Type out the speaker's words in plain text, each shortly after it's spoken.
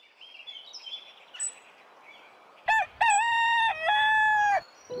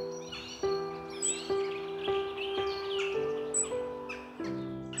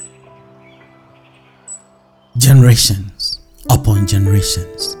Generations upon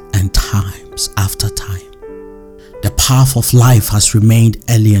generations and times after time, the path of life has remained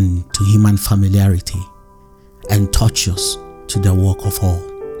alien to human familiarity and tortuous to the work of all.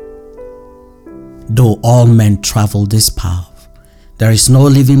 Though all men travel this path, there is no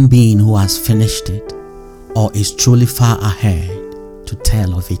living being who has finished it or is truly far ahead to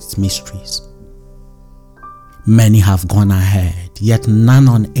tell of its mysteries. Many have gone ahead, yet none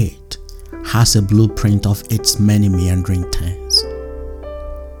on it has a blueprint of its many meandering turns.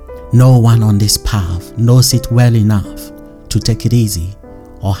 No one on this path knows it well enough to take it easy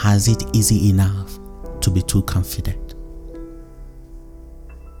or has it easy enough to be too confident.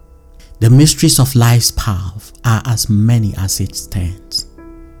 The mysteries of life's path are as many as its turns.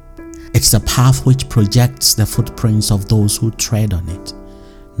 It's a path which projects the footprints of those who tread on it,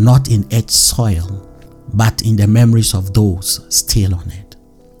 not in its soil, but in the memories of those still on it.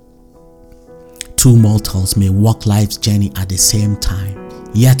 Two mortals may walk life's journey at the same time,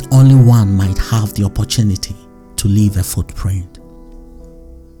 yet only one might have the opportunity to leave a footprint.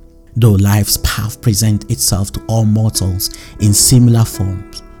 Though life's path presents itself to all mortals in similar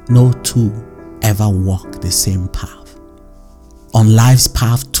forms, no two ever walk the same path. On life's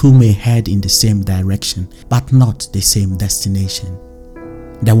path, two may head in the same direction, but not the same destination.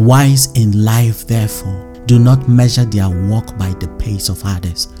 The wise in life, therefore, do not measure their walk by the pace of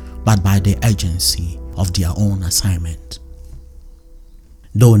others, but by the urgency of their own assignment.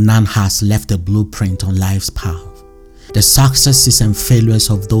 Though none has left a blueprint on life's path, the successes and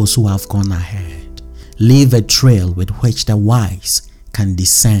failures of those who have gone ahead leave a trail with which the wise can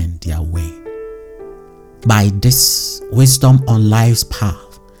discern their way. By this, wisdom on life's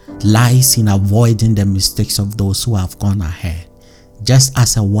path lies in avoiding the mistakes of those who have gone ahead, just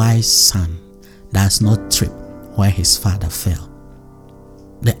as a wise son does not trip where his father fell.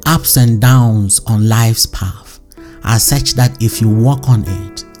 The ups and downs on life's path are such that if you walk on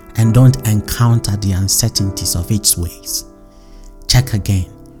it and don't encounter the uncertainties of its ways, check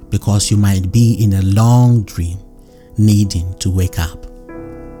again, because you might be in a long dream needing to wake up.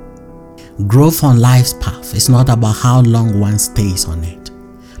 Growth on life's path is not about how long one stays on it,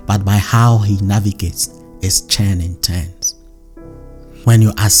 but by how he navigates its churning turns. When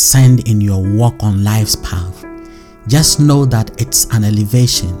you ascend in your walk on life's path, just know that it's an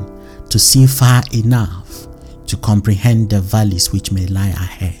elevation to see far enough to comprehend the valleys which may lie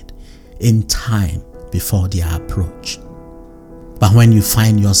ahead in time before their approach. But when you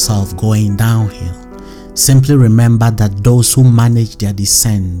find yourself going downhill, simply remember that those who manage their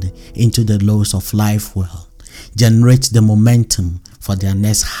descent into the lows of life well generate the momentum for their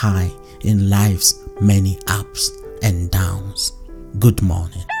next high in life's many ups and downs. Good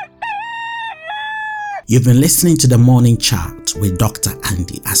morning. You've been listening to the Morning Chat with Dr.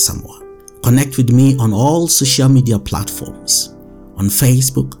 Andy Asamoah. Connect with me on all social media platforms. On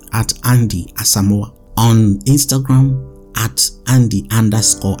Facebook at Andy Asamoah, on Instagram at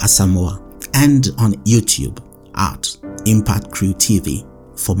Andy_Asamoah, and on YouTube at Impact Crew TV.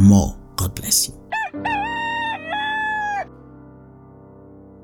 For more, God bless you.